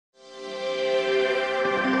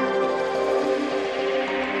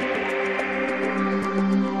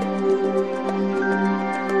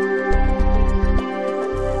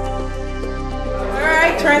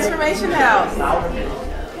Transformation House.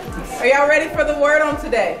 Are y'all ready for the word on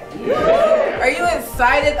today? Are you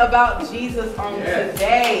excited about Jesus on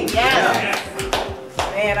today? Yes.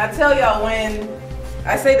 Man, I tell y'all, when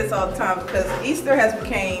I say this all the time because Easter has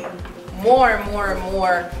become more and more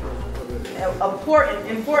important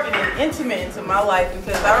and intimate into my life,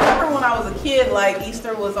 because I remember when I was a kid, like,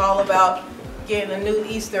 Easter was all about getting a new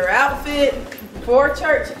Easter outfit for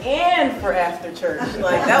church and for after church.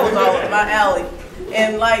 Like, that was all in my alley.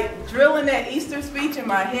 And like drilling that Easter speech in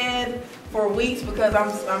my head for weeks, because I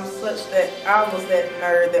was that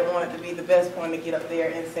nerd that wanted to be the best one to get up there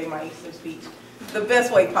and say my Easter speech the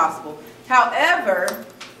best way possible. However,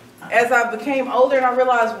 as I became older and I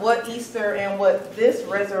realized what Easter and what this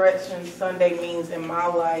Resurrection Sunday means in my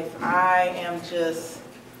life, if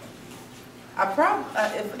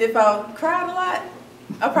I cried a lot,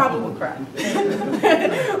 I probably would cry.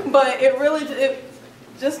 But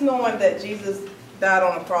just knowing that Jesus died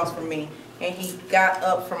on the cross for me, and he got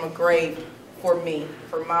up from a grave for me,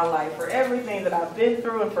 for my life, for everything that I've been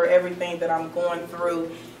through and for everything that I'm going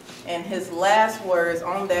through. And his last words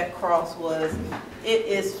on that cross was, "It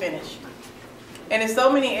is finished." And in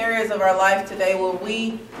so many areas of our life today where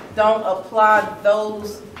we don't apply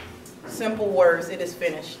those simple words, "It is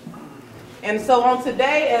finished." And so on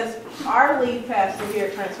today, as our lead pastor here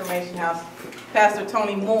at Transformation House, Pastor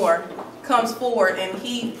Tony Moore, comes forward and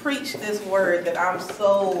he preached this word that I'm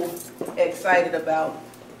so excited about,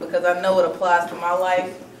 because I know it applies to my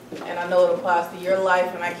life and I know it applies to your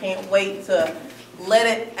life, and I can't wait to let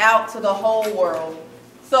it out to the whole world.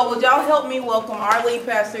 So would y'all help me welcome our lead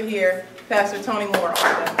pastor here, Pastor Tony Moore.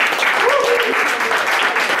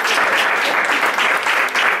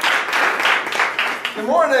 Good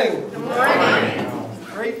morning. Good morning.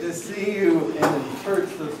 Great to see you in church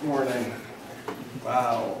this morning.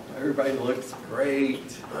 Wow, everybody looks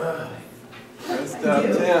great. Dressed up.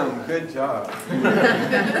 Tim, good job.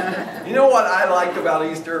 You know what I like about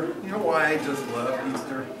Easter? You know why I just love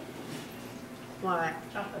Easter? Why?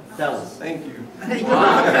 Tell us. Thank you.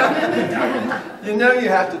 You know you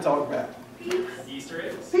have to talk back. Easter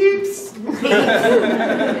eggs? Peeps.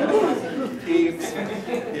 Peeps.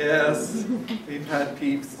 Yes. We've had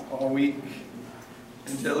peeps all week.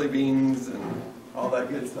 And jelly beans and all that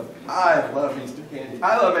good stuff. I love Easter candy.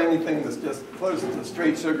 I love anything that's just close to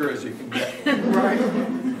straight sugar as you can get. Right.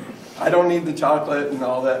 I don't need the chocolate and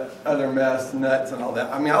all that other mess, nuts and all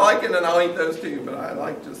that. I mean, I like it and I'll eat those too, but I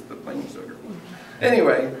like just the plain sugar.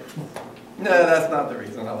 Anyway, no, that's not the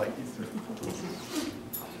reason I like Easter.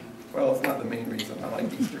 Well, it's not the main reason I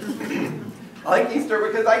like Easter. I like Easter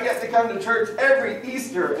because I get to come to church every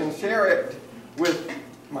Easter and share it with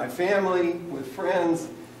my family, with friends,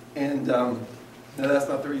 and no, that's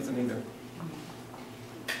not the reason either.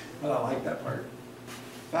 But I like that part. In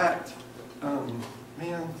fact, man,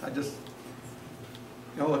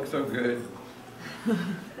 y'all look so good.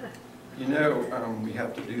 You know, we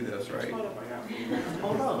have to do this, right?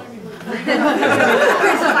 Hold on.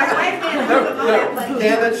 No,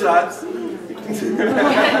 cannon shots.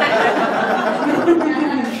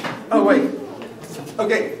 Oh, wait.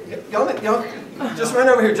 Okay, y'all, just run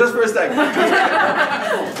over here just for a second. Right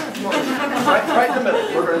in the middle.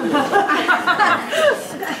 We're going to do it.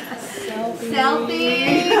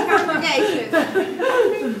 Selfie congregation.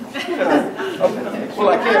 Okay. Well,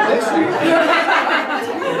 I can't miss you.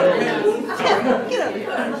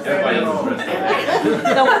 Get over here.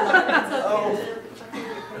 Oh.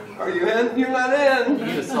 Are you in? You're not in. You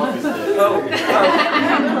need a selfie stick. Oh.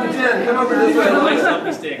 Jen, come over this way. I like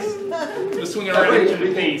selfie sticks. Just swing it around in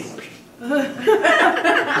your face.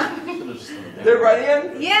 They're right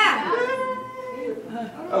in? Yeah.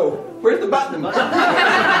 Oh, where's the button?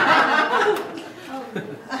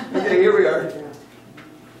 Okay, here we are.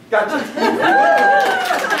 Gotcha.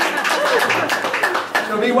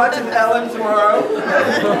 So be watching Ellen tomorrow.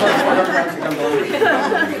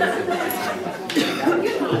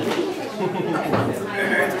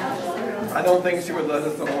 I don't think she would let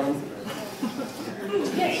us on.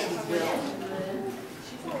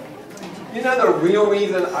 You know, the real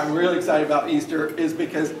reason I'm really excited about Easter is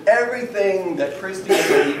because everything that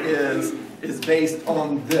Christianity is based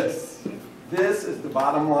on this. This is the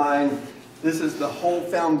bottom line. This is the whole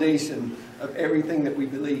foundation of everything that we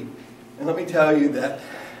believe. And let me tell you that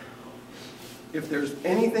if there's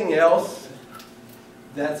anything else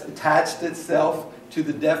that's attached itself to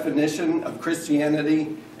the definition of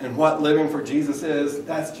Christianity and what living for Jesus is,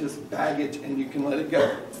 that's just baggage and you can let it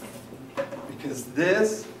go. Because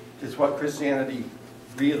this is what Christianity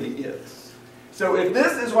really is. So if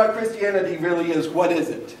this is what Christianity really is, what is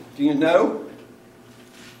it? Do you know?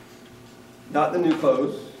 Not the new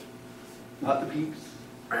clothes, not the peeps,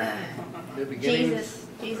 The beginning.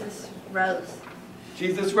 Jesus rose.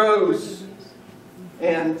 Jesus rose.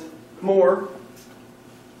 And more.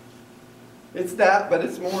 It's that, but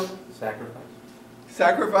it's more. Sacrifice.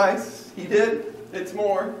 Sacrifice. He did. It's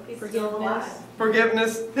more. He's still alive.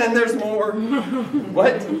 Forgiveness. Then there's more.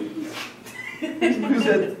 What? Who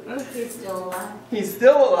said? He's still alive. He's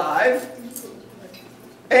still alive.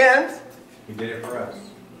 And He did it for us.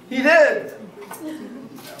 he did.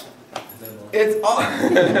 It's all.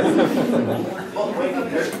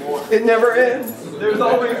 It never ends. There's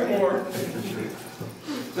always more.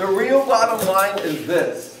 The real bottom line is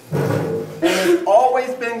this. And it's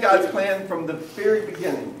always been God's plan from the very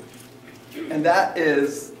beginning. And that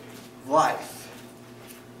is life.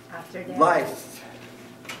 After death. Life.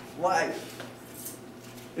 Life.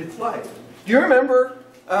 It's life. Do you remember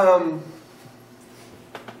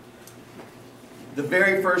the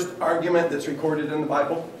very first argument that's recorded in the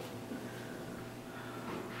Bible?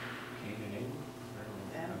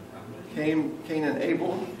 Cain and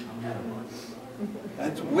Abel.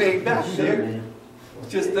 That's way back there.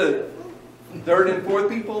 Just the third and fourth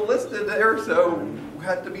people listed there, so we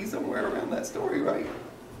had to be somewhere around that story, right?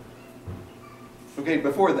 Okay,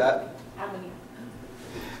 before that.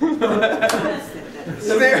 The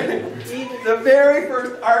very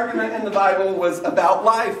first argument in the Bible was about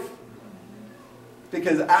life.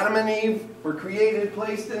 Because Adam and Eve were created,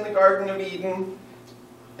 placed in the Garden of Eden,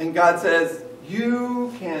 and God says,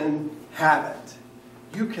 you can have it.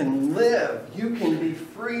 You can live. You can be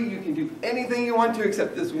free. You can do anything you want to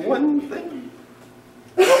except this one thing.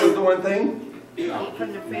 What was the one thing? Eat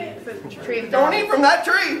from the tree of Don't knowledge. eat from that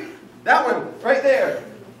tree. That one, right there.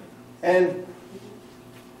 And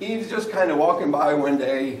Eve's just kind of walking by one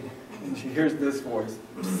day, and she hears this voice.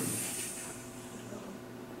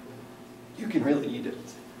 You can really eat it.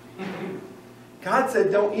 God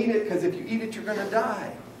said, don't eat it, because if you eat it, you're going to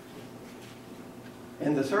die.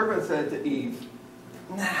 And the serpent said to Eve,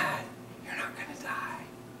 nah, you're not going to die.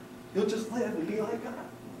 You'll just live and be like God.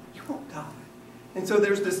 You won't die. And so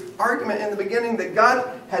there's this argument in the beginning that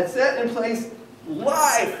God had set in place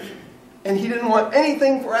life. And he didn't want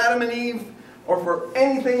anything for Adam and Eve or for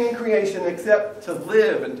anything in creation except to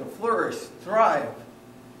live and to flourish, thrive.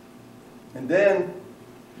 And then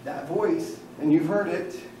that voice, and you've heard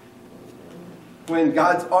it, when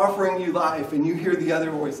God's offering you life and you hear the other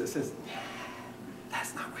voice that says,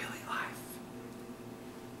 that's not really life.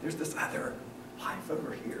 There's this other life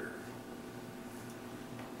over here.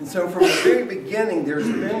 And so from the very beginning, there's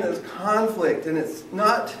been this conflict, and it's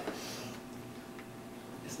not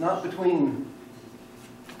between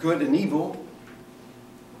good and evil,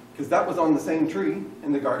 because that was on the same tree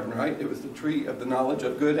in the garden, right? It was the tree of the knowledge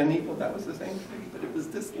of good and evil. That was the same tree, but it was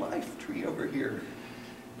this life tree over here.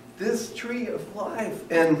 This tree of life.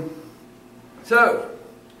 And so,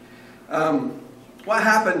 what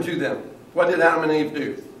happened to them? What did Adam and Eve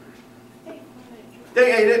do?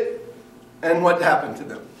 They ate it. And what happened to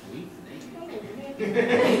them?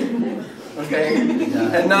 Okay.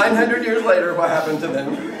 And 900 years later, what happened to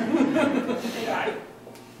them?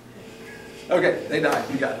 Okay, they died.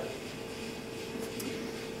 You got it.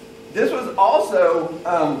 This was also,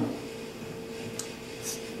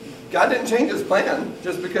 God didn't change his plan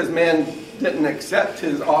just because man didn't accept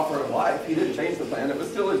his offer of life. He didn't change the plan. It was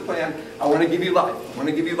still his plan. I want to give you life. I want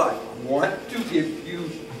to give you life. I want to give you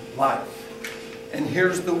life. And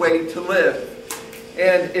here's the way to live.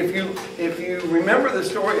 And if you remember the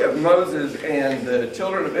story of Moses and the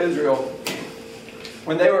children of Israel,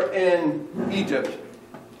 when they were in Egypt,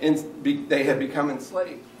 they had become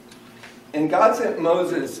enslaved. And God sent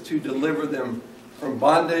Moses to deliver them from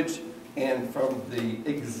bondage and from the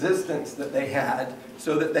existence that they had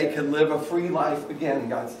so that they could live a free life again.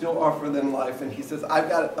 God still offered them life. And he says, I've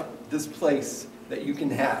got this place that you can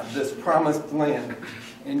have, this promised land.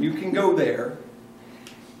 And you can go there.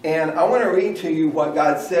 And I want to read to you what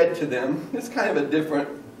God said to them. It's kind of a different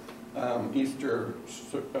Easter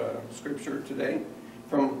scripture today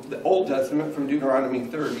from the Old Testament, from Deuteronomy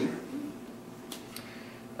 30.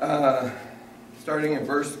 Starting in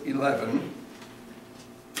verse 11.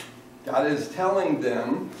 God is telling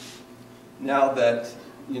them, now that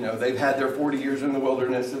they've had their 40 years in the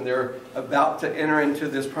wilderness and they're about to enter into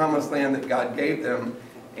this promised land that God gave them.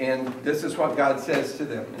 And this is what God says to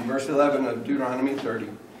them in verse 11 of Deuteronomy 30.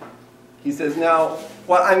 He says, now,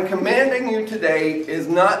 what I'm commanding you today is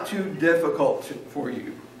not too difficult for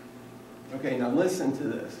you. Okay, now listen to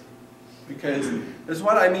this. Because this is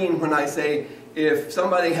what I mean when I say, if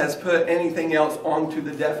somebody has put anything else onto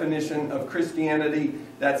the definition of Christianity,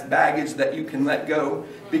 that's baggage that you can let go.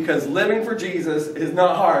 Because living for Jesus is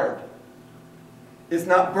not hard. It's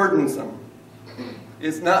not burdensome.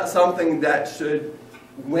 It's not something that should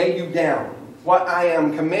weigh you down. What I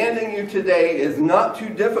am commanding you today is not too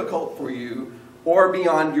difficult for you or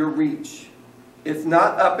beyond your reach. It's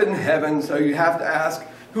not up in heaven, so you have to ask,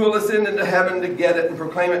 who will ascend into heaven to get it and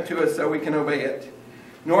proclaim it to us so we can obey it?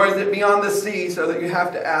 Nor is it beyond the sea, so that you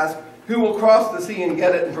have to ask, who will cross the sea and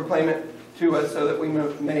get it and proclaim it to us so that we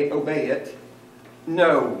may obey it?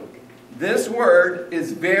 No, this word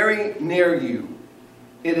is very near you.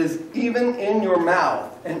 It is even in your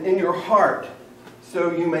mouth and in your heart,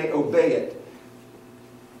 so you may obey it.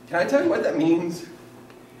 Can I tell you what that means?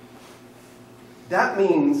 That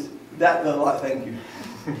means that thank you.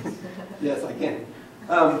 Yes, I can.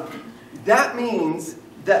 That means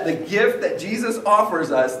that the gift that Jesus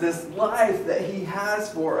offers us, this life that he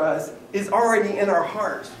has for us, is already in our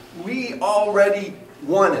hearts. We already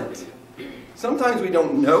want it. Sometimes we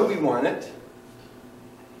don't know we want it.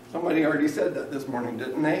 Somebody already said that this morning,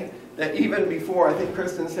 didn't they? That even before, I think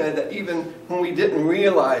Kristen said that even when we didn't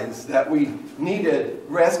realize that we needed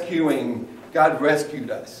rescuing, God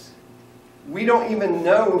rescued us. We don't even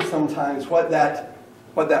know sometimes what that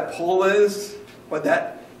pull is, what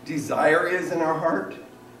that desire is in our heart.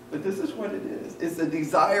 But this is what it is. It's a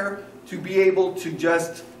desire to be able to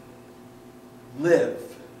just live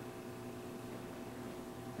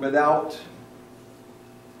without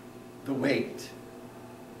the weight.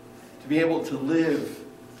 To be able to live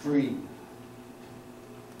free.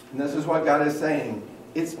 And this is what God is saying.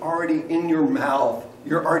 It's already in your mouth.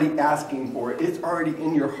 You're already asking for it. It's already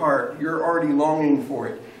in your heart. You're already longing for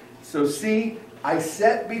it. So see, I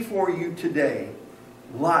set before you today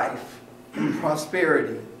life and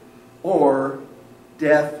prosperity, or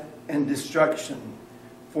death and destruction.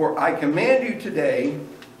 For I command you today,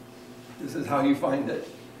 this is how you find it,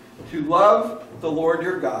 to love the Lord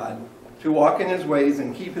your God, to walk in his ways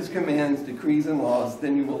and keep his commands, decrees, and laws.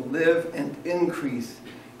 Then you will live and increase.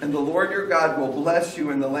 And the Lord your God will bless you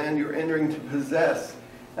in the land you're entering to possess.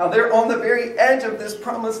 Now they're on the very edge of this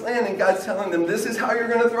promised land, and God's telling them this is how you're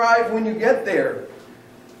going to thrive when you get there.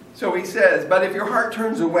 So he says, but if your heart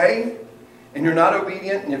turns away and you're not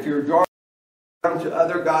obedient, and if you're drawn to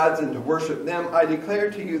other gods and to worship them, I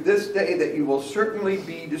declare to you this day that you will certainly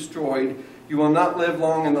be destroyed. You will not live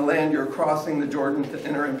long in the land you're crossing the Jordan to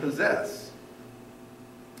enter and possess.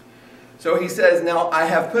 So he says, now I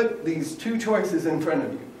have put these two choices in front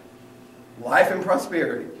of you. Life and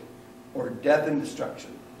prosperity, or death and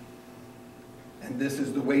destruction. And this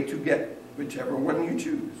is the way to get whichever one you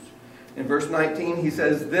choose. In verse 19 he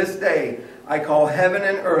says, this day I call heaven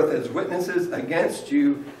and earth as witnesses against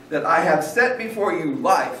you that I have set before you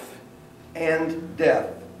life and death,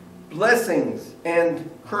 blessings and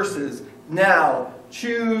curses. Now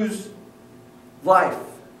choose life,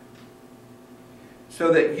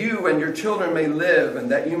 so that you and your children may live, and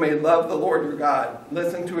that you may love the Lord your God.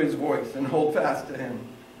 Listen to his voice and hold fast to him.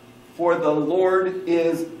 For the Lord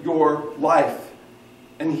is your life,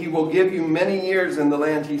 and he will give you many years in the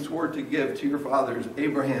land he swore to give to your fathers,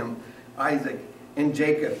 Abraham, Isaac, and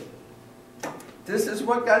Jacob. This is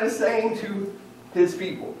what God is saying to his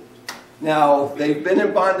people. Now, they've been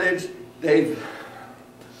in bondage.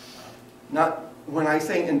 When I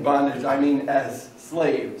say in bondage, I mean as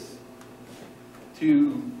slaves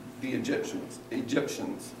to the Egyptians.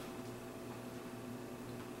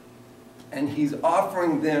 And he's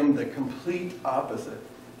offering them the complete opposite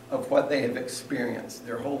of what they have experienced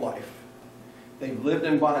their whole life. They've lived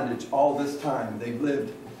in bondage all this time. They've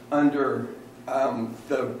lived under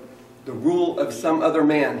the rule of some other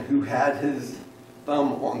man who had his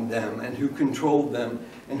thumb on them and who controlled them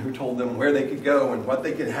and who told them where they could go and what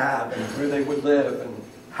they could have and where they would live and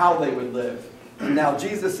how they would live. And now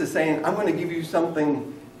Jesus is saying, I'm going to give you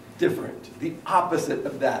something different, the opposite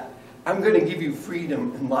of that. I'm going to give you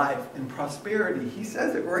freedom and life and prosperity. He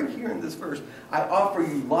says it right here in this verse. I offer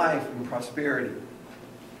you life and prosperity.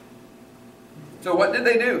 So what did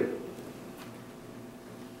they do?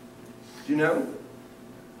 Do you know?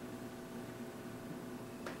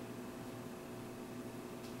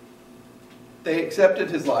 They accepted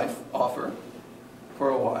his life offer for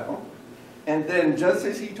a while. And then, just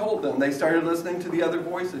as he told them, they started listening to the other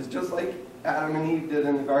voices, just like Adam and Eve did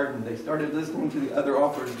in the garden. They started listening to the other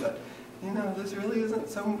offers, but, this really isn't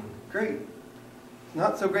so great.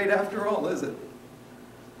 Not so great after all, is it?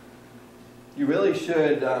 You really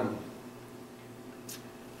should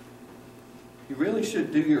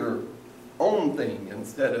do your own thing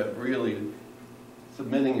instead of really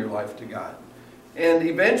submitting your life to God. And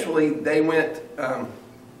eventually they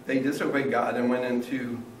disobeyed God and went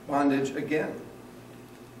into bondage again.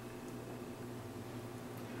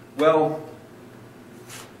 Well,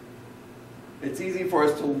 It's easy for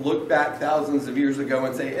us to look back thousands of years ago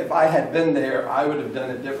and say, if I had been there, I would have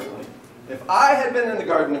done it differently. If I had been in the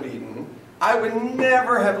Garden of Eden, I would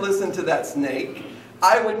never have listened to that snake.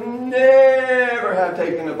 I would never have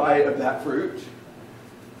taken a bite of that fruit.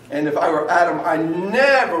 And if I were Adam, I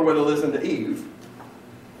never would have listened to Eve.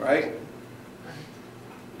 Right?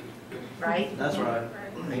 Right? That's right.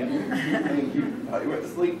 Thank you. Thank you. Oh, you went to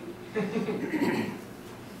sleep.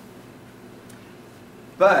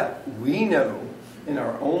 But we know in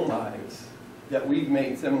our own lives that we've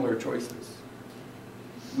made similar choices.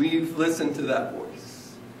 We've listened to that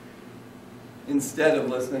voice instead of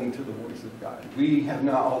listening to the voice of God. We have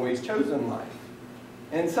not always chosen life.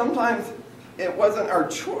 And sometimes it wasn't our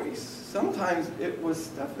choice. Sometimes it was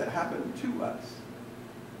stuff that happened to us.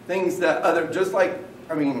 Things that just like,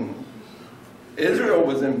 Israel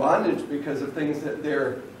was in bondage because of things that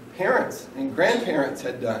their parents and grandparents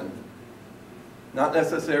had done. Not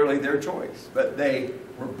necessarily their choice, but they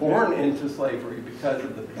were born into slavery because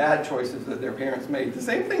of the bad choices that their parents made. The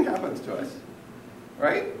same thing happens to us,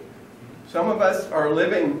 right? Some of us are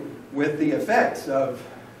living with the effects of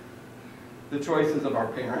the choices of our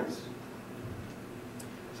parents.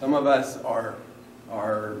 Some of us are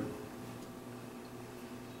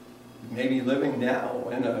maybe living now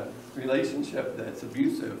in a relationship that's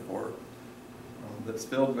abusive or that's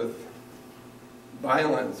filled with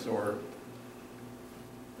violence or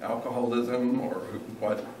alcoholism or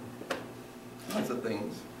what, lots of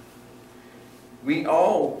things. We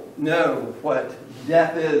all know what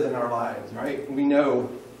death is in our lives, right? We know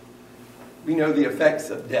the effects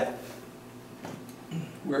of death.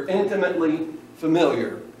 We're intimately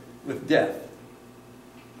familiar with death.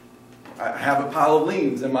 I have a pile of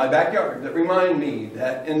leaves in my backyard that remind me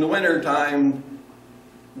that in the wintertime,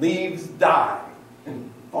 leaves die and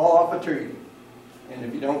fall off a tree. And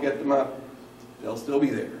if you don't get them up, they'll still be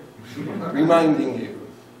there, reminding you,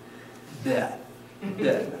 death,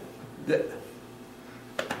 death, death.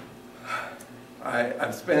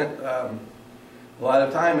 I've spent a lot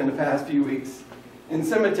of time in the past few weeks in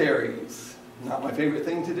cemeteries. Not my favorite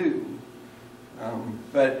thing to do.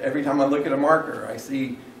 But every time I look at a marker, I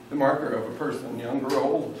see the marker of a person, young or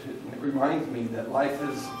old. It reminds me that life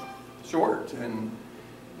is short and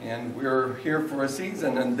we're here for a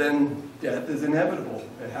season, and then death is inevitable.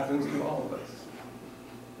 It happens to all of us.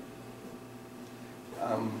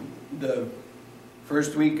 The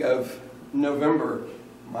first week of November,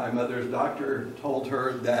 my mother's doctor told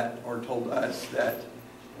us that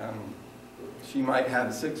she might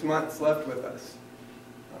have 6 months left with us.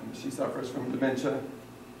 She suffers from dementia,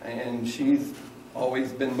 and she's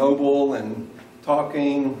always been mobile and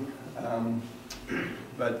talking,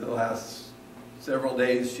 but the last several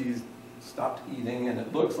days she's stopped eating, and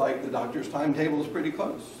it looks like the doctor's timetable is pretty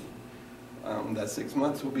close. That 6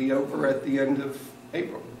 months will be over at the end of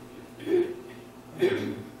April.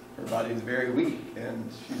 Her body is very weak, and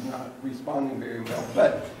she's not responding very well.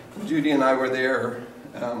 But Judy and I were there.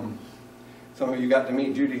 Some of you got to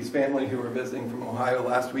meet Judy's family who were visiting from Ohio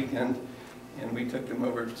last weekend, and we took them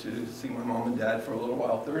over to see my mom and dad for a little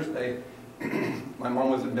while Thursday. My mom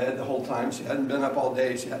was in bed the whole time. She hadn't been up all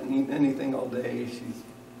day. She hadn't eaten anything all day. She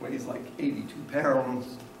weighs like 82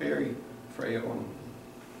 pounds, very frail, and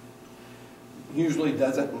usually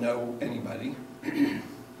doesn't know anybody.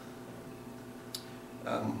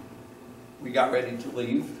 We got ready to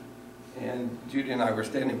leave, and Judy and I were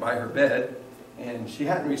standing by her bed, and she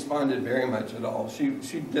hadn't responded very much at all. She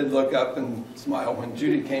did look up and smile when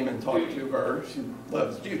Judy came and talked to her. She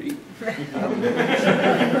loves Judy.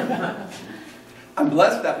 I'm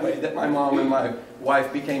blessed that way, that my mom and my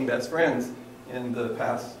wife became best friends in the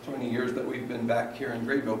past 20 years that we've been back here in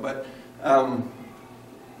Greenville. But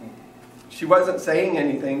she wasn't saying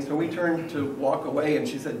anything, so we turned to walk away, and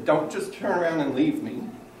she said, "Don't just turn around and leave me."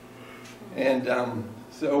 And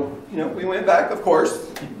so, we went back, of course,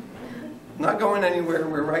 not going anywhere,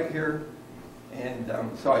 we're right here. And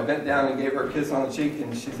so I bent down and gave her a kiss on the cheek,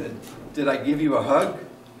 and she said, "Did I give you a hug?"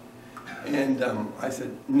 And I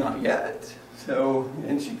said, "Not yet." So,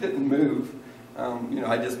 and she couldn't move.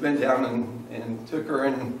 I just bent down and took her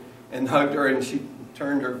and hugged her, and she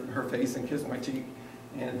turned her face and kissed my cheek.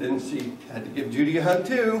 And then she had to give Judy a hug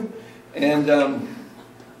too. And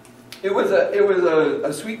it was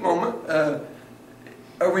a sweet moment, a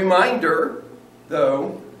reminder,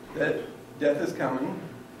 though, that death is coming,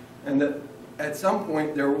 and that at some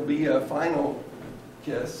point there will be a final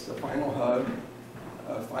kiss, a final hug,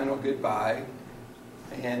 a final goodbye,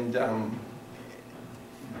 and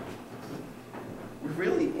we're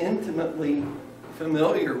really intimately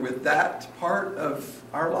familiar with that part of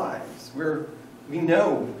our lives. We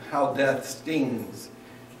know how death stings,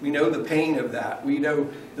 We know the pain of that. We know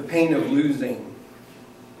the pain of losing.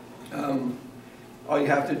 All you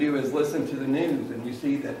have to do is listen to the news, and you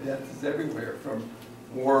see that death is everywhere, from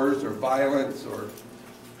wars or violence or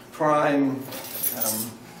crime,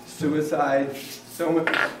 suicide. So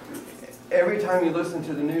much. Every time you listen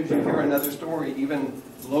to the news, you hear another story, even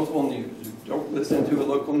local news. You don't listen to a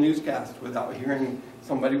local newscast without hearing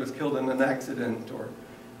somebody was killed in an accident or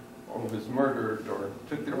was murdered or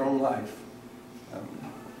took their own life.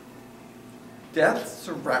 Death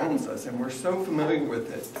surrounds us, and we're so familiar with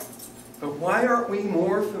it. But why aren't we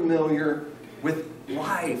more familiar with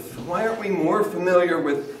life? Why aren't we more familiar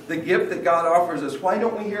with the gift that God offers us? Why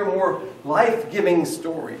don't we hear more life-giving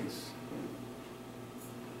stories?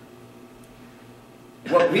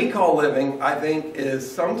 What we call living, I think, is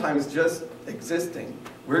sometimes just existing.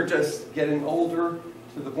 We're just getting older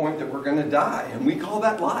to the point that we're going to die, and we call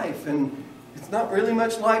that life, and it's not really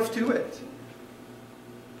much life to it.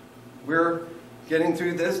 We're getting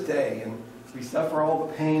through this day, and we suffer all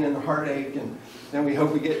the pain and the heartache, and then we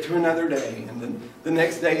hope we get to another day, and then the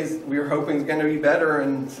next day we're hoping is going to be better,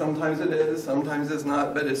 and sometimes it is, sometimes it's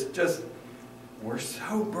not, but it's just, we're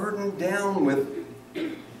so burdened down with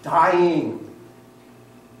dying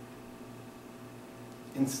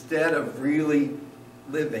instead of really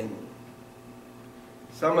living.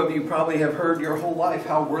 Some of you probably have heard your whole life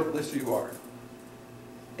how worthless you are.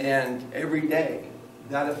 And every day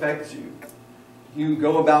that affects you. You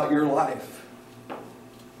go about your life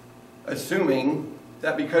assuming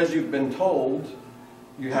that because you've been told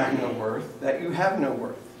you have no worth, that you have no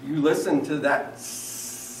worth. You listen to that.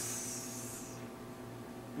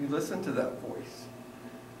 You listen to that voice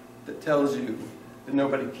that tells you that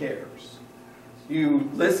nobody cares. You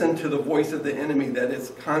listen to the voice of the enemy that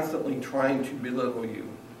is constantly trying to belittle you.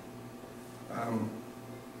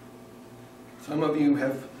 Some of you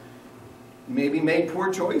have maybe made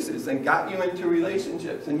poor choices and got you into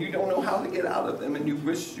relationships and you don't know how to get out of them and you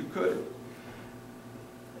wish you could.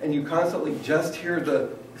 And you constantly just hear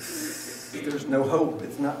there's no hope,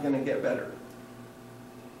 it's not going to get better.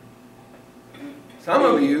 Some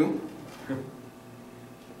of you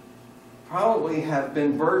probably have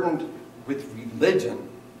been burdened with religion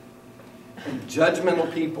and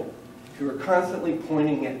judgmental people who are constantly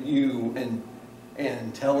pointing at you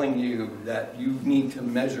and telling you that you need to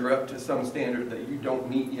measure up to some standard that you don't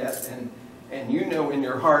meet yet, and you know in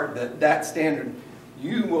your heart that that standard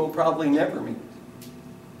you will probably never meet.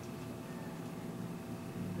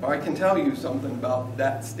 Now, I can tell you something about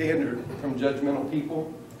that standard from judgmental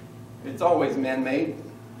people. It's always man-made.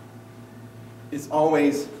 It's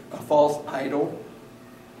always a false idol.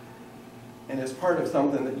 And it's part of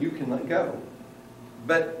something that you can let go.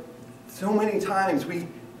 But so many times we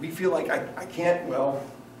feel like I can't,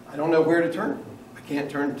 I don't know where to turn. I can't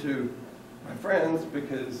turn to my friends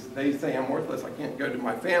because they say I'm worthless. I can't go to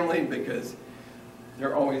my family because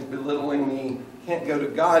they're always belittling me. I can't go to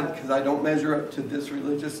God because I don't measure up to this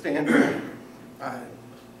religious standard.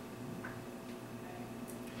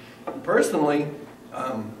 Personally,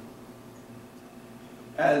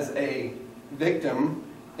 as a victim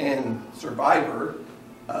and survivor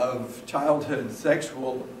of childhood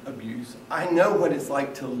sexual abuse, I know what it's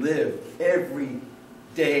like to live every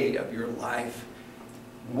day of your life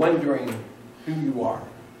wondering who you are.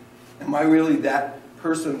 Am I really that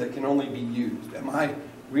person that can only be used? Am I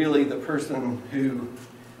really the person who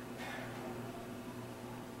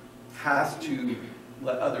has to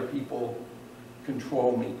let other people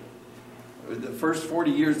control me? The first 40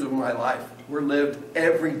 years of my life were lived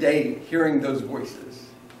every day hearing those voices.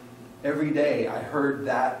 Every day I heard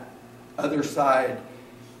that other side.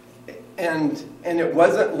 And it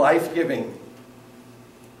wasn't life-giving.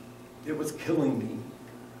 It was killing me.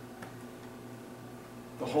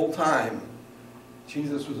 The whole time,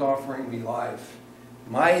 Jesus was offering me life.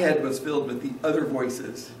 My head was filled with the other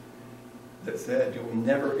voices that said, you'll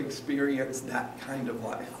never experience that kind of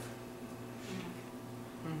life.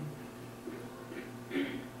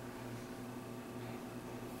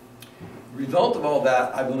 The result of all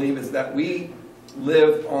that, I believe, is that we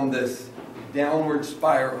live on this downward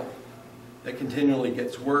spiral that continually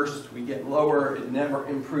gets worse. We get lower. It never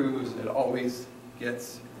improves. It always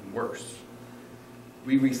gets worse.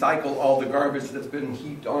 We recycle all the garbage that's been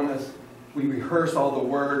heaped on us. We rehearse all the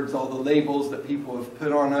words, all the labels that people have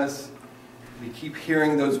put on us. We keep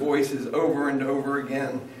hearing those voices over and over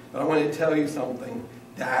again. But I want to tell you something.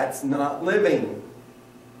 That's not living.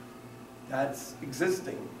 That's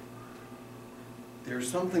existing. There's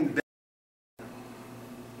something better.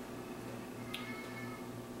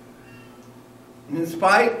 And in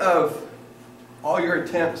spite of all your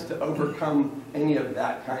attempts to overcome any of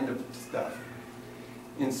that kind of stuff,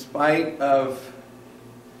 in spite of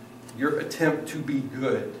your attempt to be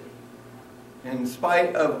good, in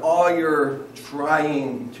spite of all your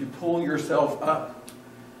trying to pull yourself up,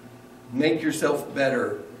 make yourself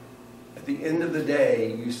better, at the end of the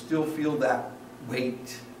day, you still feel that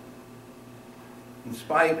weight. In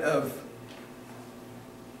spite of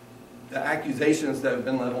the accusations that have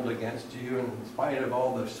been leveled against you, and in spite of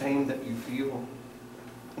all the shame that you feel,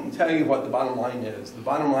 let me tell you what the bottom line is. The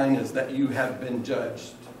bottom line is that you have been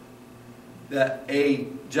judged. That a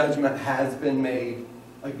judgment has been made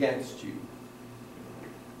against you.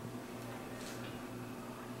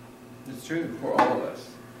 It's true for all of us.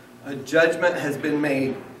 A judgment has been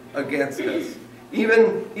made against us.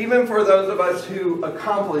 Even for those of us who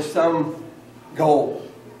accomplished some goal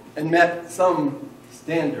and met some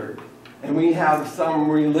standard, and we have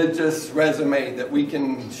some religious resume that we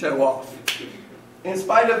can show off. In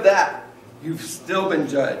spite of that, you've still been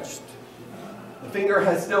judged. The finger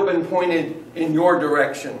has still been pointed in your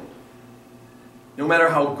direction. No matter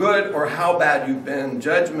how good or how bad you've been,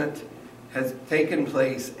 judgment has taken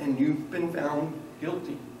place and you've been found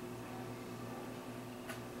guilty.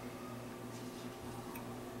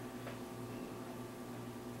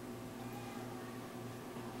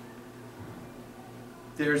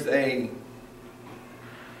 There's a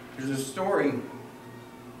story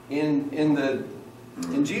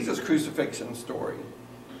in Jesus' crucifixion story.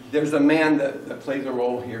 There's a man that plays a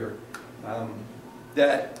role here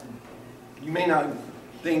that you may not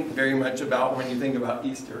think very much about when you think about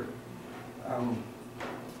Easter.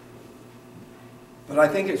 But I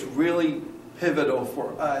think it's really pivotal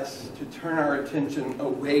for us to turn our attention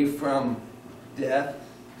away from death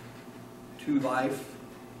to life.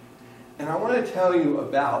 And I want to tell you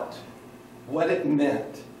about what it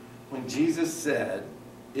meant when Jesus said,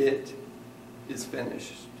 "It is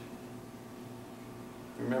finished."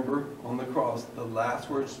 Remember, on the cross, the last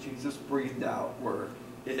words Jesus breathed out were,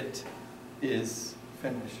 "It is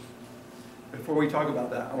finished." Before we talk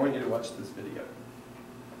about that, I want you to watch this video.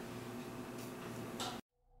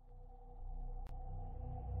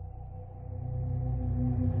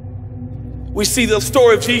 We see the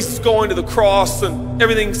story of Jesus going to the cross, and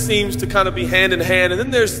everything seems to kind of be hand in hand. And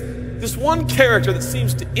then there's this one character that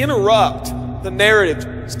seems to interrupt the narrative.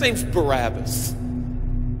 His name's Barabbas.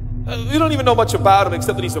 We don't even know much about him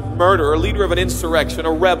except that he's a murderer, a leader of an insurrection,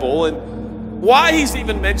 a rebel. And why he's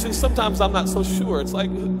even mentioned, sometimes I'm not so sure. It's like,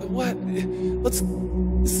 what? This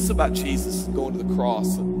is about Jesus going to the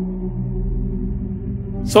cross.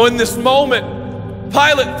 So in this moment,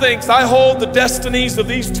 Pilate thinks, I hold the destinies of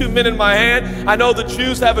these two men in my hand. I know the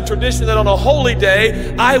Jews have a tradition that on a holy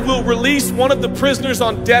day, I will release one of the prisoners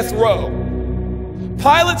on death row.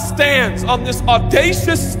 Pilate stands on this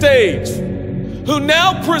audacious stage, who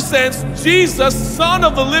now presents Jesus, Son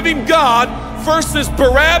of the living God, versus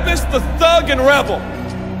Barabbas, the thug and rebel.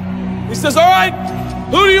 He says, all right,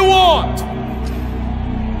 who do you want?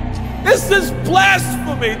 This is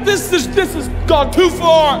blasphemy. This has gone too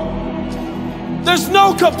far. There's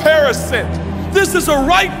no comparison. This is a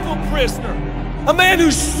rightful prisoner, a man who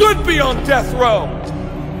should be on death row.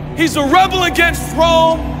 He's a rebel against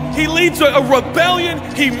Rome. He leads a rebellion.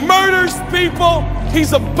 He murders people.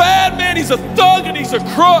 He's a bad man. He's a thug and he's a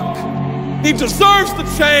crook. He deserves the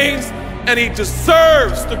chains and he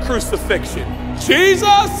deserves the crucifixion.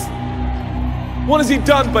 Jesus, what has he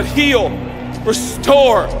done but heal,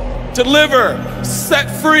 restore, deliver, set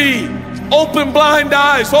free, open blind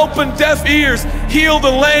eyes, open deaf ears, heal the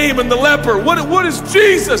lame and the leper? What has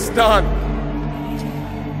Jesus done?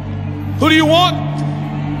 Who do you want?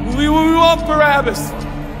 We want Barabbas.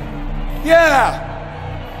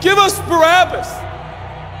 Yeah, give us Barabbas.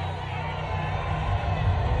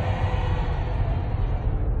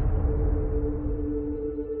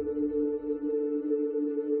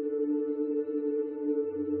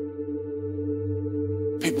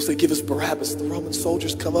 People say, give us Barabbas. The Roman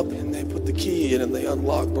soldiers come up and they put the key in and they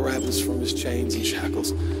unlock Barabbas from his chains and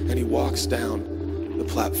shackles. And he walks down the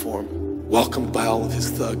platform, welcomed by all of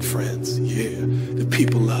his thug friends. Yeah, the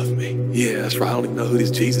people love me. Yeah, that's right. I don't even know who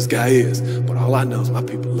this Jesus guy is, but all I know is my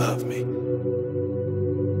people love me.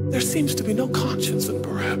 There seems to be no conscience in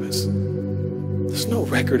Barabbas. There's no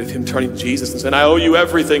record of him turning to Jesus and saying, I owe you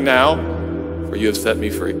everything now, for you have set me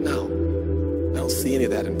free. No, I don't see any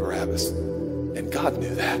of that in Barabbas. And God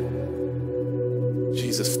knew that.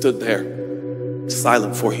 Jesus stood there,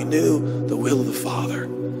 silent, for he knew the will of the Father.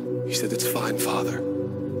 He said, it's fine, Father.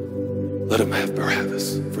 Let him have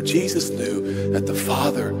Barabbas. For Jesus knew that the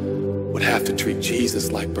Father would have to treat Jesus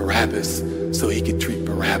like Barabbas so he could treat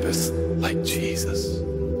Barabbas like Jesus.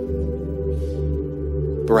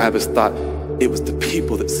 Barabbas thought it was the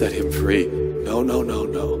people that set him free. No, no, no,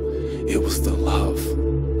 no. It was the love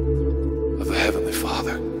of a Heavenly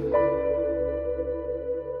Father.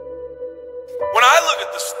 When I look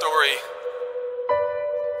at the story,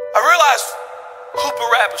 I realize who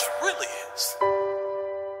Barabbas really is.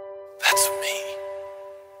 That's me.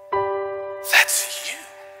 That's you.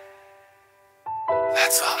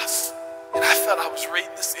 That's us. And I was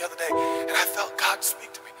reading this the other day, and I felt God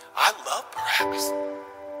speak to me. I love Barabbas.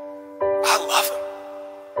 I love him.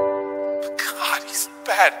 But God, he's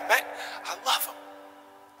bad, man. I love him.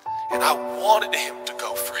 And I wanted him to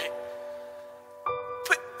go free.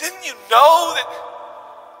 But didn't you know that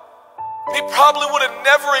he probably would have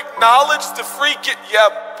never acknowledged the free gift?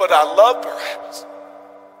 Yeah, but I love Barabbas.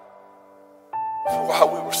 For while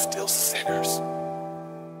we were still sinners,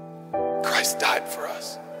 Christ died for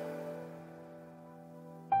us.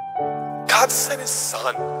 God sent his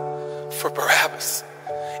son for Barabbas,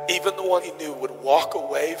 even the one he knew would walk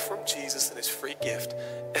away from Jesus and his free gift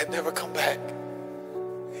and never come back.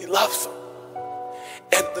 He loves them.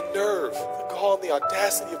 And the nerve, the gall, and the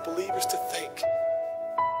audacity of believers to think,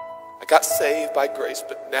 I got saved by grace,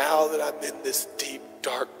 but now that I'm in this deep,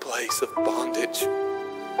 dark place of bondage,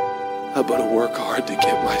 I better work hard to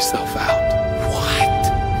get myself out. What?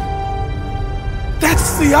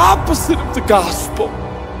 That's the opposite of the gospel.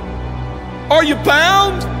 Are you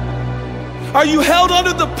bound? Are you held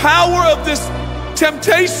under the power of this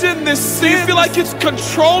temptation, this sin? You feel like it's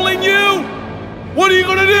controlling you? What are you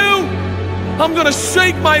gonna do? I'm gonna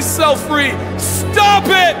shake myself free. Stop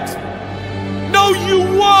it! No, you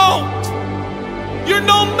won't. You're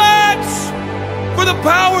no match for the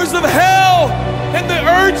powers of hell and the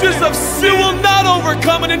urges of sin. You will not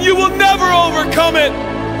overcome it, and you will never overcome it.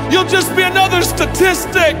 You'll just be another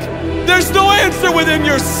statistic. There's no answer within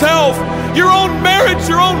yourself. Your own marriage,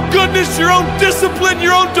 your own goodness, your own discipline,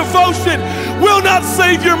 your own devotion will not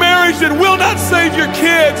save your marriage and will not save your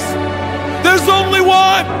kids. There's only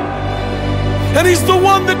one. And he's the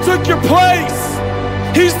one that took your place.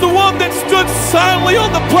 He's the one that stood silently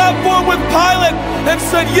on the platform with Pilate and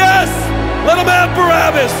said, yes, let him have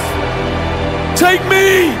Barabbas. Take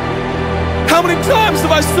me. How many times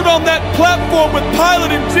have I stood on that platform with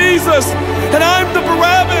Pilate and Jesus, and I'm the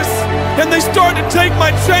Barabbas, and they start to take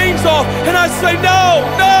my chains off, and I say, no,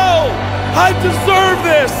 no, I deserve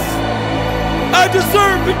this. I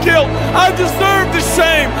deserve the guilt. I deserve the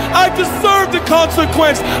shame. I deserve the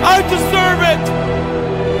consequence. I deserve it.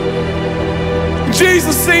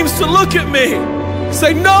 Jesus seems to look at me and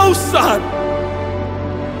say, no, son,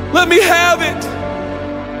 let me have it.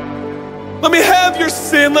 Let me have your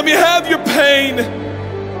sin. Let me have your pain.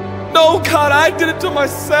 No, God, I did it to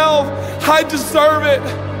myself. I deserve it.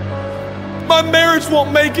 My marriage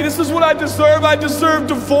won't make it. This is what I deserve. I deserve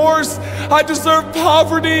divorce. I deserve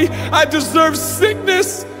poverty. I deserve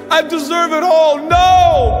sickness. I deserve it all.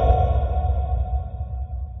 No!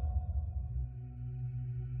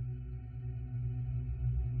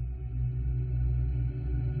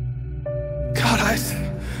 God,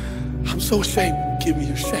 I'm so ashamed. Give me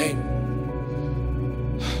your shame.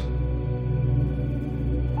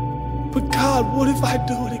 But God, what if I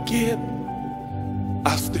do it again?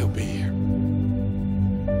 I'll still be here.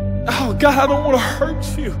 Oh God, I don't want to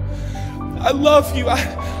hurt you. I love you.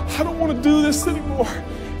 I don't want to do this anymore.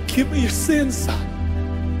 Give me your sins, son.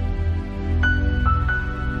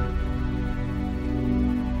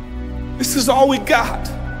 This is all we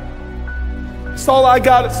got. It's all I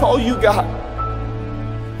got. It's all you got.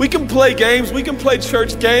 We can play games. We can play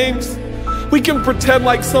church games. We can pretend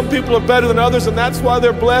like some people are better than others and that's why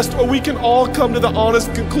they're blessed, or we can all come to the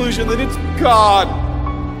honest conclusion that it's God.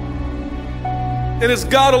 And it's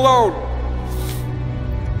God alone.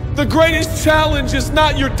 The greatest challenge is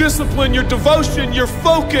not your discipline, your devotion, your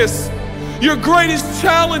focus. Your greatest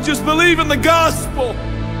challenge is believing the gospel.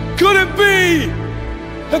 Could it be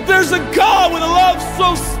that there's a God with a love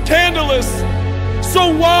so scandalous, so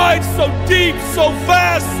wide, so deep, so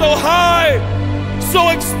vast, so high, so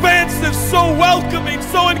expansive, so welcoming,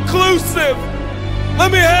 so inclusive?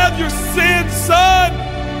 Let me have your sin, son.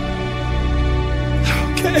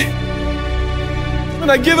 Okay. And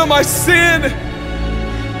I give him my sin.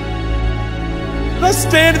 And I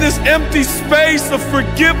stand in this empty space of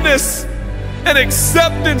forgiveness and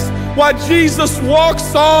acceptance while Jesus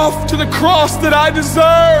walks off to the cross that I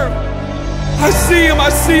deserve. I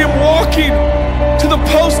see him walking to the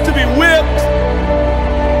post to be whipped.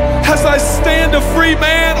 As I stand a free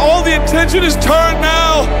man, all the attention is turned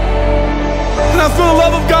now. And I feel the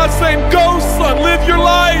love of God saying, go son, live your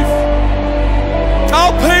life.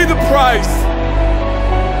 I'll pay the price.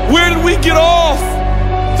 Where did we get off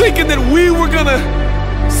thinking that we were gonna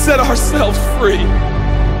set ourselves free?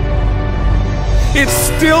 It's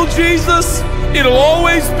still Jesus. It'll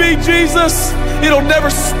always be Jesus. It'll never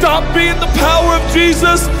stop being the power of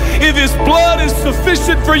Jesus. If His blood is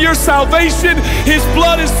sufficient for your salvation, His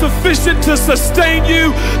blood is sufficient to sustain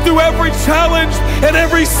you through every challenge and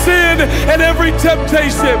every sin and every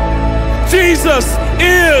temptation. Jesus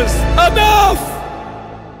is enough.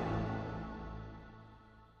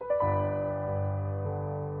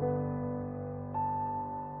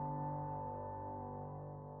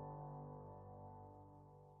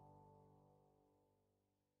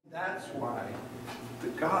 That's why the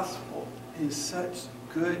gospel is such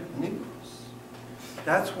good news.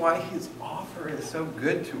 That's why His offer is so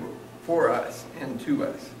good for us and to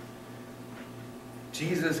us.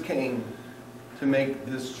 Jesus came to make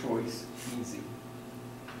this choice easy.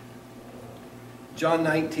 John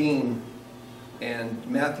 19 and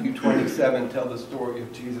Matthew 27 tell the story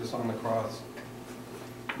of Jesus on the cross,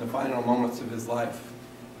 the final moments of His life.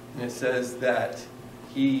 And it says that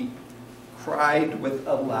He cried with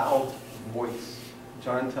a loud voice.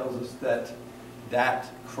 John tells us that that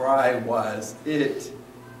cry was, "It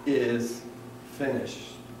is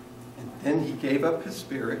finished." And then He gave up His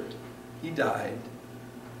spirit. He died.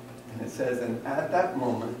 And it says, and at that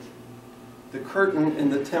moment, the curtain in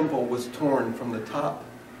the temple was torn from the top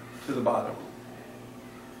to the bottom.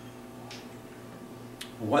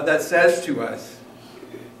 What that says to us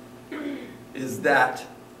is that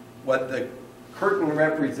what the curtain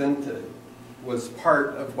represented was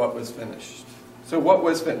part of what was finished. So what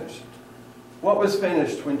was finished? What was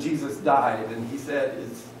finished when Jesus died and He said,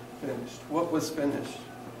 "It's finished"? What was finished?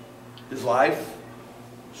 His life?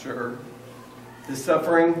 Sure. His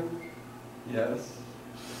suffering? Yes.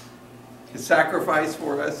 His sacrifice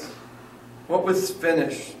for us? What was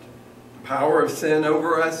finished? The power of sin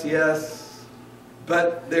over us? Yes.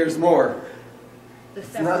 But there's more.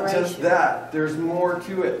 It's not just that. There's more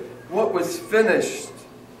to it. What was finished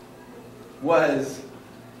was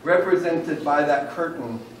represented by that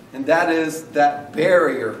curtain, and that is that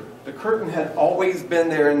barrier. The curtain had always been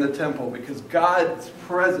there in the temple because God's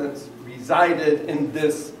presence resided in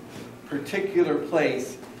this particular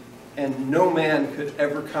place, and no man could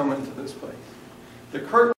ever come into this place. The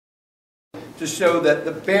curtain to show that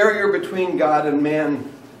the barrier between God and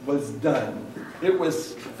man was done. It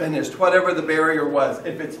was finished, whatever the barrier was.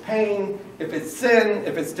 If it's pain, if it's sin,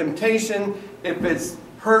 if it's temptation, if it's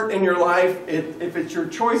hurt in your life, if it's your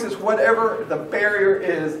choices, whatever the barrier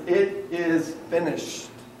is, it is finished.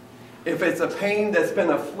 If it's a pain that's been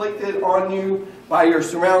afflicted on you by your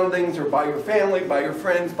surroundings or by your family, by your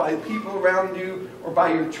friends, by people around you, or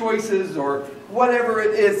by your choices, or whatever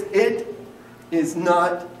it is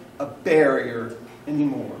not a barrier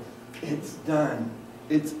anymore. It's done.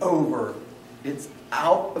 It's over. It's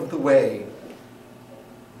out of the way.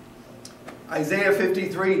 Isaiah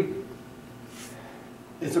 53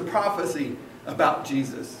 is a prophecy about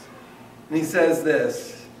Jesus. And he says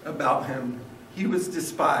this about Him: He was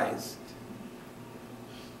despised.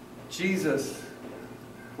 Jesus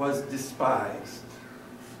was despised.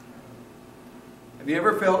 Have you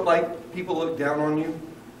ever felt like people look down on you?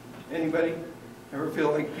 Anybody? Ever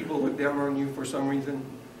feel like people look down on you for some reason?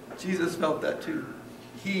 Jesus felt that too.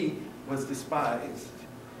 He was despised.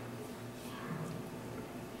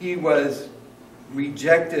 He was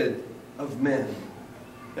rejected of men.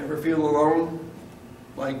 Ever feel alone?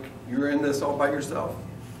 Like you're in this all by yourself?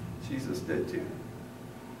 Jesus did too.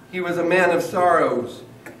 He was a man of sorrows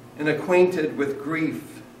and acquainted with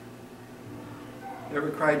grief. Ever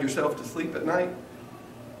cried yourself to sleep at night?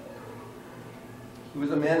 He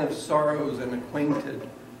was a man of sorrows and acquainted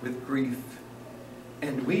with grief.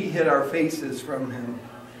 And we hid our faces from Him.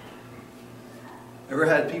 Ever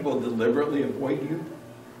had people deliberately avoid you?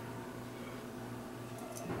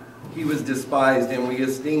 He was despised and we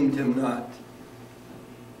esteemed Him not.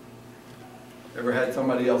 Ever had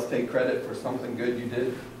somebody else take credit for something good you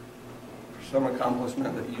did? For some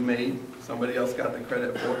accomplishment that you made? Somebody else got the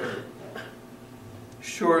credit for it?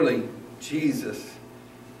 Surely Jesus,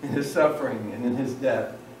 in His suffering and in His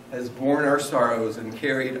death, has borne our sorrows and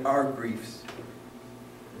carried our griefs.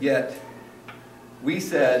 Yet, we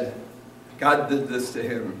said, God did this to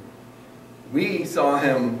Him. We saw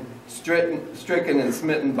Him stricken and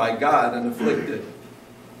smitten by God and afflicted.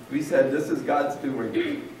 We said, this is God's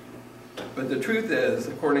doing. But the truth is,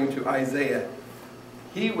 according to Isaiah,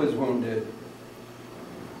 He was wounded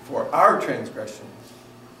for our transgressions.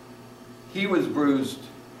 He was bruised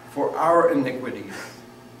for our iniquities.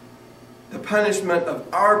 The punishment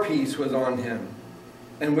of our peace was on Him,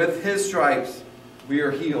 and with His stripes we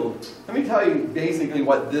are healed. Let me tell you basically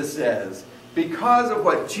what this says. Because of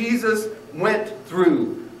what Jesus went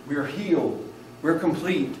through, we're healed, we're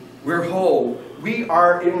complete, We're whole. We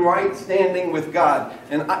are in right standing with God.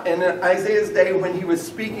 And in Isaiah's day, when he was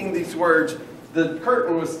speaking these words, the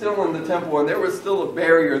curtain was still in the temple and there was still a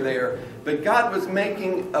barrier there. But God was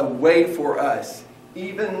making a way for us,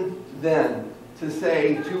 even then, to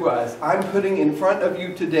say to us, I'm putting in front of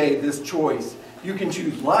you today this choice. You can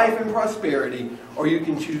choose life and prosperity, or you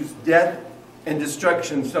can choose death and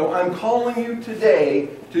destruction. So I'm calling you today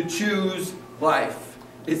to choose life.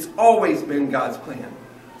 It's always been God's plan.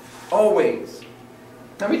 Always.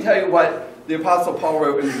 Let me tell you what the Apostle Paul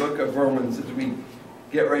wrote in the book of Romans as we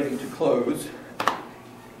get ready to close.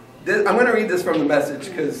 I'm going to read this from the Message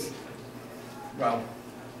because, well,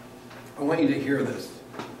 I want you to hear this.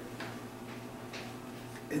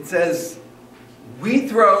 It says, we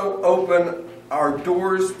throw open our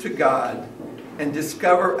doors to God and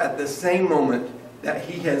discover at the same moment that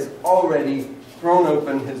He has already thrown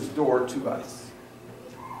open His door to us.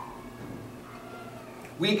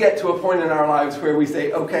 We get to a point in our lives where we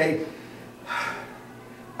say, okay,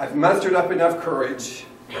 I've mustered up enough courage.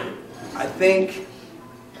 I think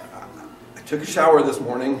I took a shower this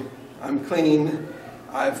morning. I'm clean.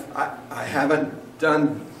 I haven't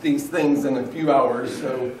done these things in a few hours,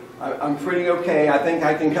 so I'm pretty okay. I think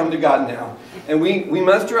I can come to God now. And we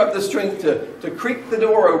muster up the strength to creak the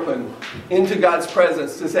door open into God's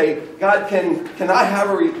presence, to say, God, can I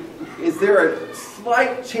have is there a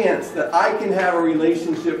slight chance that I can have a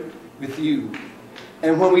relationship with you?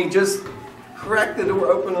 And when we just crack the door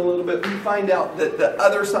open a little bit, we find out that the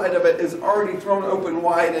other side of it is already thrown open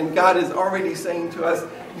wide, and God is already saying to us,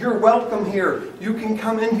 you're welcome here. You can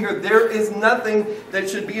come in here. There is nothing that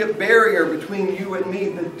should be a barrier between you and me.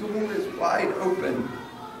 The door is wide open.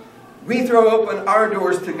 We throw open our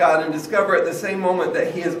doors to God and discover at the same moment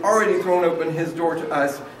that He has already thrown open His door to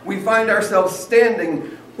us. We find ourselves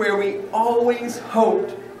standing where we always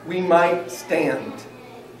hoped we might stand.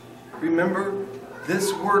 Remember,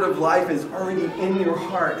 this word of life is already in your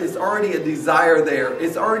heart. It's already a desire there.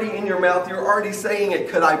 It's already in your mouth. You're already saying it.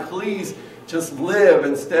 Could I please just live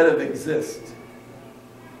instead of exist?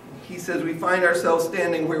 He says we find ourselves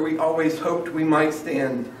standing where we always hoped we might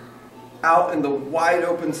stand, out in the wide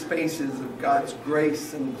open spaces of God's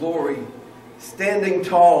grace and glory, standing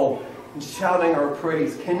tall and shouting our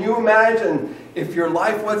praise. Can you imagine if your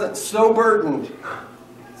life wasn't so burdened?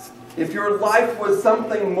 If your life was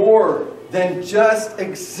something more than just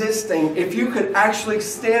existing, if you could actually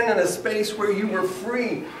stand in a space where you were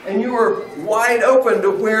free and you were wide open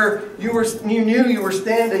to where you knew you were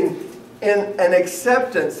standing in an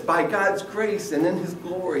acceptance by God's grace and in His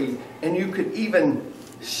glory, and you could even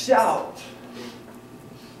shout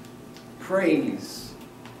praise.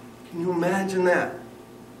 Can you imagine that?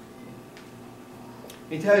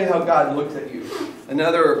 Let me tell you how God looks at you.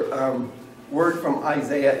 Another word from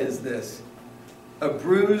Isaiah is this: a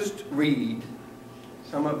bruised reed.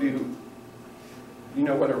 Some of you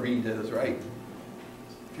know what a reed is, right?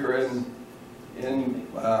 If you're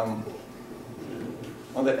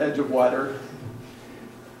on the edge of water,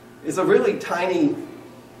 it's a really tiny,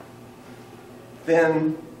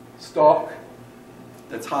 thin stalk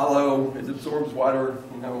that's hollow. It absorbs water,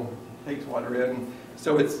 takes water in.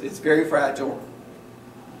 So it's very fragile.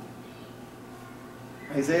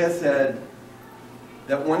 Isaiah said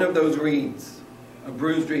that one of those reeds, a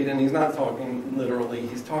bruised reed, and he's not talking literally,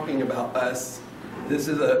 he's talking about us. This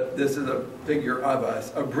is a figure of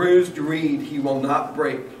us. A bruised reed He will not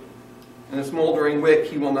break, and a smoldering wick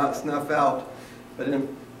He will not snuff out, but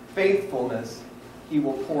in faithfulness He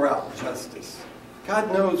will pour out justice.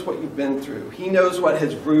 God knows what you've been through. He knows what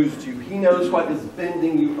has bruised you. He knows what is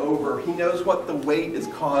bending you over. He knows what the weight is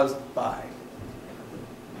caused by.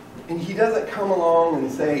 And He doesn't come along and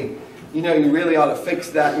say, you really ought to fix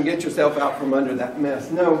that and get yourself out from under that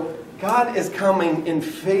mess. No, God is coming in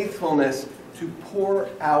faithfulness to pour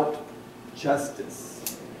out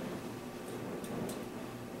justice.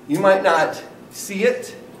 You might not see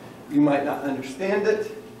it, you might not understand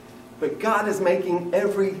it, but God is making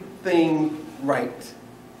everything right.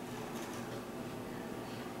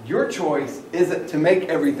 Your choice isn't to make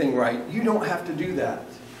everything right. You don't have to do that.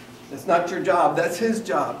 That's not your job. That's His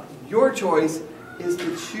job. Your choice is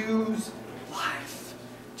to choose life.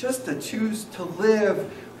 Just to choose to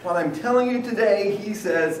live. What I'm telling you today, He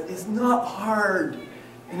says, is not hard.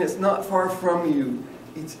 And it's not far from you.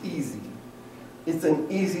 It's easy. It's an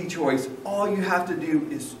easy choice. All you have to do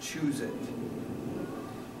is choose it.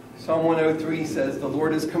 Psalm 103 says, the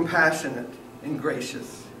Lord is compassionate and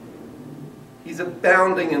gracious. He's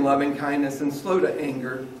abounding in loving kindness and slow to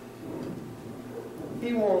anger.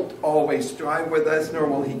 He won't always strive with us, nor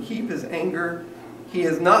will He keep His anger He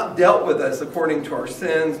has not dealt with us according to our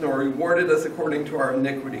sins, nor rewarded us according to our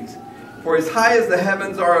iniquities. For as high as the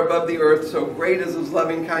heavens are above the earth, so great is his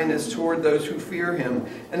loving kindness toward those who fear him.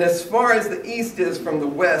 And as far as the east is from the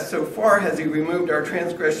west, so far has he removed our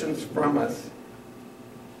transgressions from us.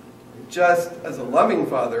 Just as a loving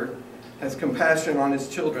father has compassion on his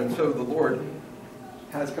children, so the Lord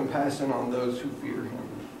has compassion on those who fear him.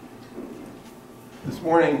 This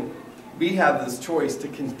morning, we have this choice to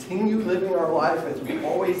continue living our life as we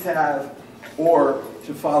always have, or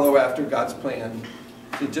to follow after God's plan.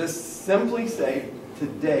 To just simply say,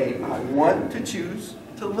 today I want to choose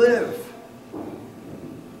to live.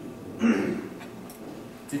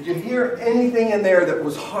 Did you hear anything in there that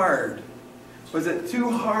was hard? Was it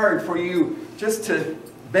too hard for you just to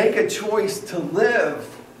make a choice to live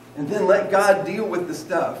and then let God deal with the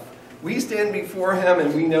stuff? We stand before him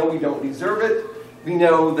and we know we don't deserve it. We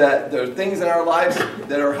know that there are things in our lives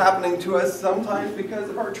that are happening to us sometimes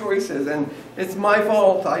because of our choices. And it's my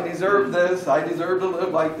fault. I deserve this. I deserve to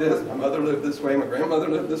live like this. My mother lived this way. My grandmother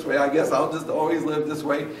lived this way. I guess I'll just always live this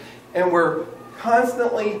way. And we're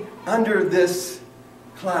constantly under this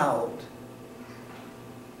cloud.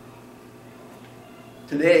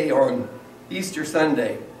 Today, on Easter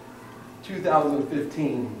Sunday,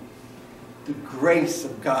 2015, the grace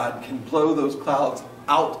of God can blow those clouds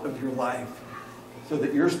out of your life, so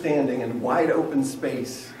that you're standing in wide open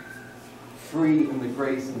space, free in the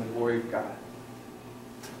grace and the glory of God.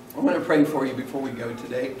 I want to pray for you before we go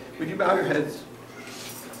today. Would you bow your heads?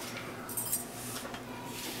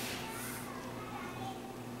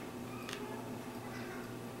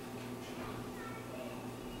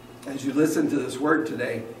 As you listen to this word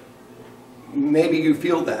today, maybe you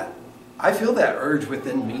feel that. I feel that urge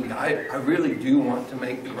within me. I really do want to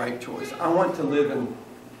make the right choice. I want to live and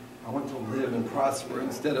prosper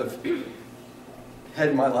instead of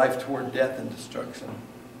head my life toward death and destruction.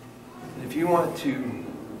 And if you want to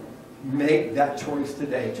make that choice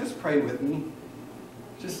today, just pray with me.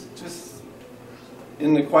 Just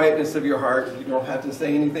in the quietness of your heart. You don't have to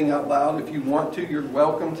say anything out loud. If you want to, you're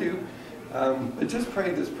welcome to. But just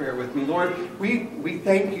pray this prayer with me. Lord, we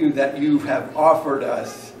thank you that you have offered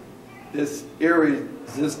us this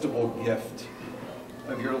irresistible gift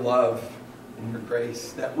of your love and your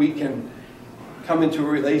grace, that we can come into a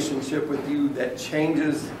relationship with you that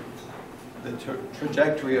changes the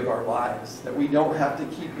trajectory of our lives, that we don't have to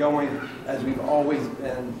keep going as we've always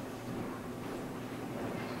been.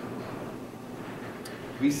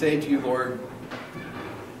 We say to you, Lord,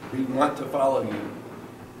 we want to follow you.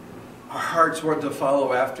 Our hearts want to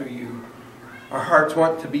follow after you. Our hearts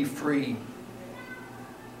want to be free.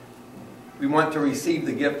 We want to receive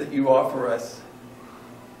the gift that you offer us,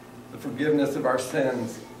 the forgiveness of our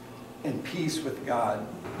sins, and peace with God.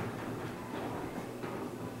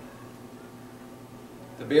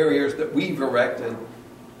 The barriers that we've erected,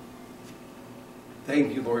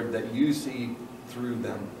 thank you, Lord, that you see through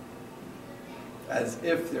them as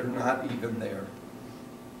if they're not even there.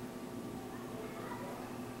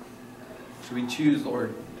 So we choose,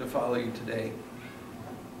 Lord, to follow you today.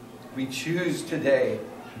 We choose today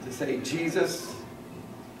to say, Jesus,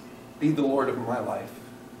 be the Lord of my life.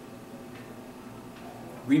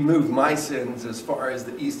 Remove my sins as far as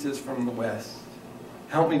the east is from the west.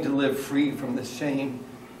 Help me to live free from this shame,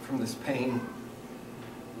 from this pain.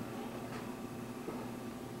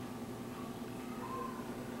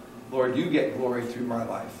 Lord, you get glory through my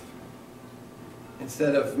life.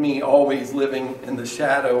 Instead of me always living in the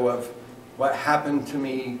shadow of what happened to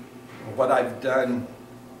me, or what I've done,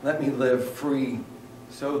 let me live free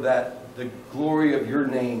so that the glory of your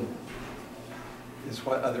name is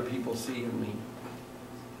what other people see in me.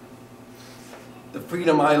 The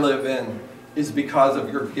freedom I live in is because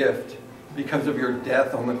of your gift, because of your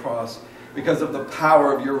death on the cross, because of the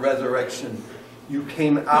power of your resurrection. You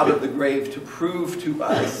came out of the grave to prove to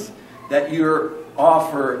us that your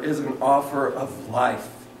offer is an offer of life.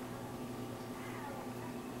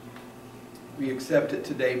 We accept it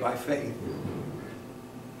today by faith.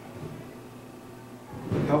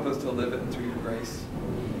 Help us to live it through your grace.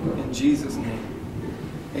 In Jesus' name,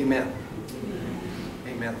 amen.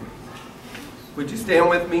 Amen. Would you stand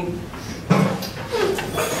with me?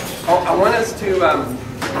 Oh, I want us to...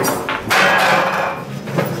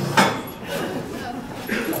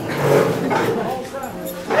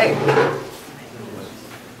 Hey,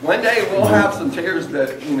 one day we'll have some chairs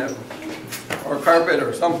that, or carpet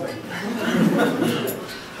or something.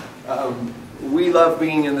 We love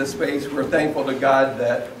being in this space. We're thankful to God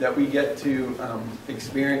that we get to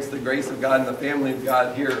experience the grace of God and the family of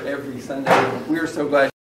God here every Sunday. We're so glad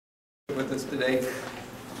you're with us today,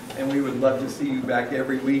 and we would love to see you back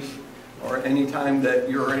every week. or any time that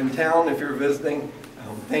you're in town, if you're visiting.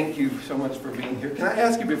 Thank you so much for being here. Can I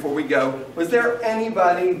ask you before we go, was there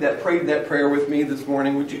anybody that prayed that prayer with me this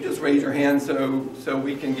morning? Would you just raise your hand so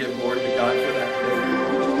we can give glory to God for that prayer?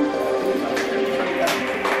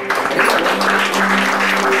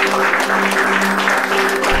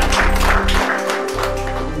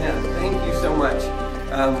 Amen. Thank you so much.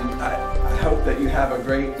 I hope that you have a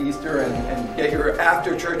great Easter and get your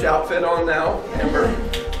after-church outfit on now, Amber.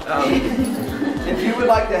 If you would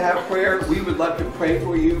like to have prayer, we would love to pray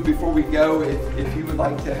for you before we go. If you would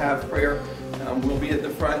like to have prayer, we'll be at the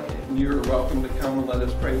front, and you're welcome to come and let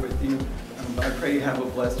us pray with you. I pray you have a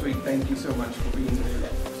blessed week. Thank you so much for being here.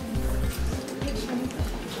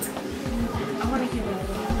 I want to give